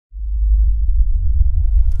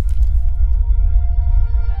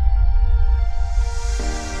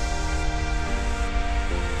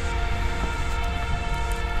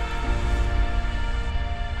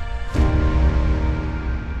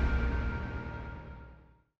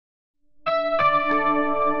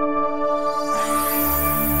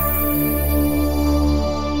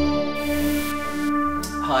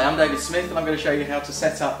Smith, and I'm going to show you how to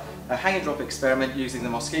set up a hang and drop experiment using the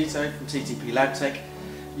Mosquito from SPT Labtech,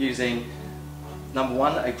 using number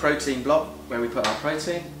one, a protein block where we put our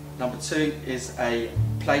protein, number two is a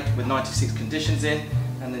plate with 96 conditions in,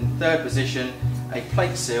 and in third position a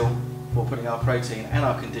plate seal for putting our protein and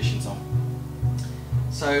our conditions on.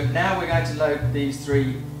 So now we're going to load these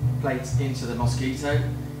three plates into the Mosquito.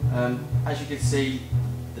 As you can see,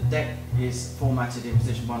 the deck is formatted in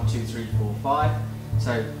position 1, 2, 3, 4, 5.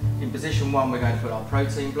 So in position 1 we're going to put our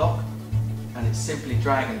protein block, and it's simply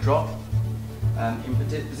drag and drop. In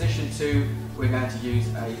position 2 we're going to use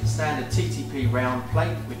a standard TTP round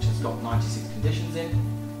plate which has got 96 conditions in.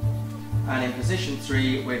 And in position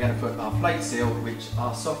 3 we're going to put our plate seal, which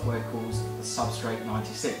our software calls the substrate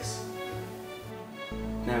 96.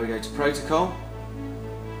 Now we go to protocol,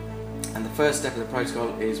 and the first step of the protocol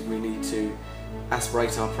is we need to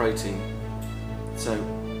aspirate our protein. So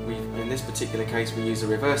in this particular case we use a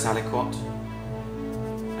reverse aliquot,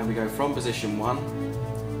 and we go from position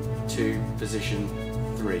 1 to position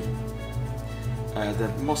 3.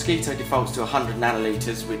 The Mosquito defaults to 100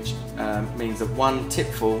 nanolitres, which means that one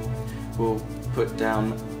tipful will put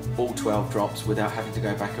down all 12 drops without having to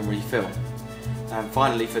go back and refill. And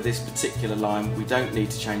finally, for this particular line we don't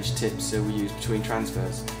need to change tips, so we use between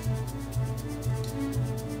transfers.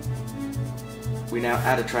 We now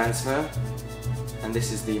add a transfer, and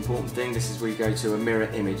this is the important thing. This is where we go to a mirror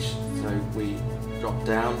image. So we drop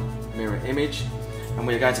down, mirror image, and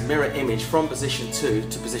we're going to mirror image from position 2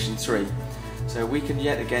 to position 3. So we can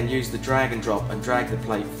yet again use the drag and drop and drag the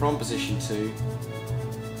plate from position 2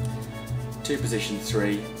 to position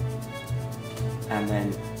 3, and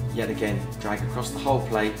then yet again drag across the whole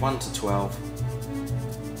plate 1 to 12,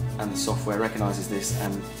 and the software recognises this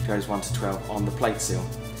and goes 1 to 12 on the plate seal.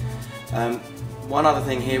 One other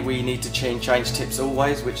thing here, we need to change tips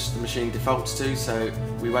always, which the machine defaults to, so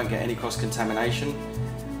we won't get any cross-contamination.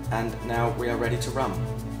 And now we are ready to run.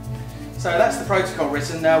 So that's the protocol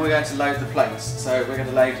written. Now we're going to load the plates. So we're going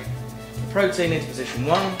to load the protein into position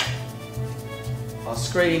 1, our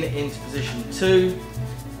screen into position 2,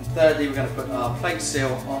 and thirdly we're going to put our plate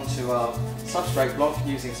seal onto our substrate block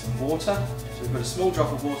using some water. So we put a small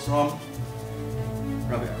drop of water on,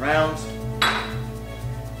 rub it around,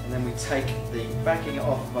 and then we take the backing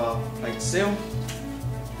off of our plate seal,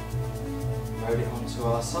 load it onto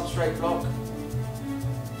our substrate block,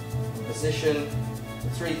 and position the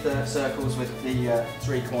 3 circles with the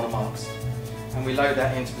 3 corner marks, and we load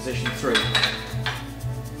that into position 3.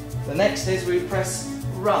 The next is we press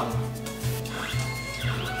run.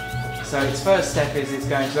 So its first step is it's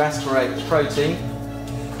going to aspirate the protein,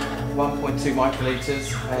 1.2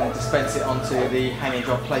 microlitres, and dispense it onto the hang and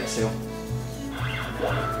drop plate seal.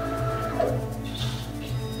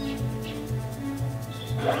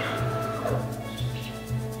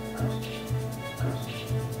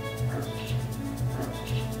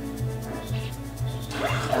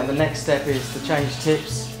 And the next step is to change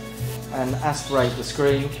tips and aspirate the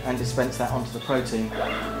screen and dispense that onto the protein.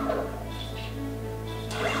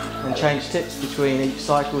 And change tips between each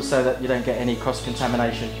cycle so that you don't get any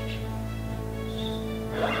cross-contamination.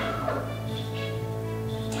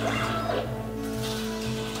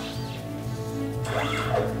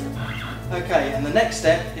 Okay, and the next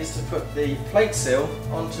step is to put the plate seal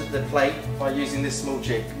onto the plate by using this small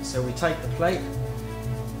jig. So we take the plate,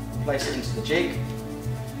 place it into the jig,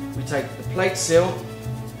 we take the plate seal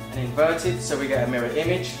and invert it so we get a mirror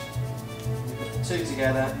image. We put the two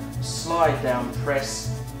together, slide down,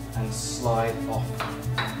 press and slide off.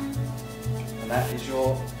 And that is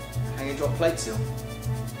your hang and drop plate seal.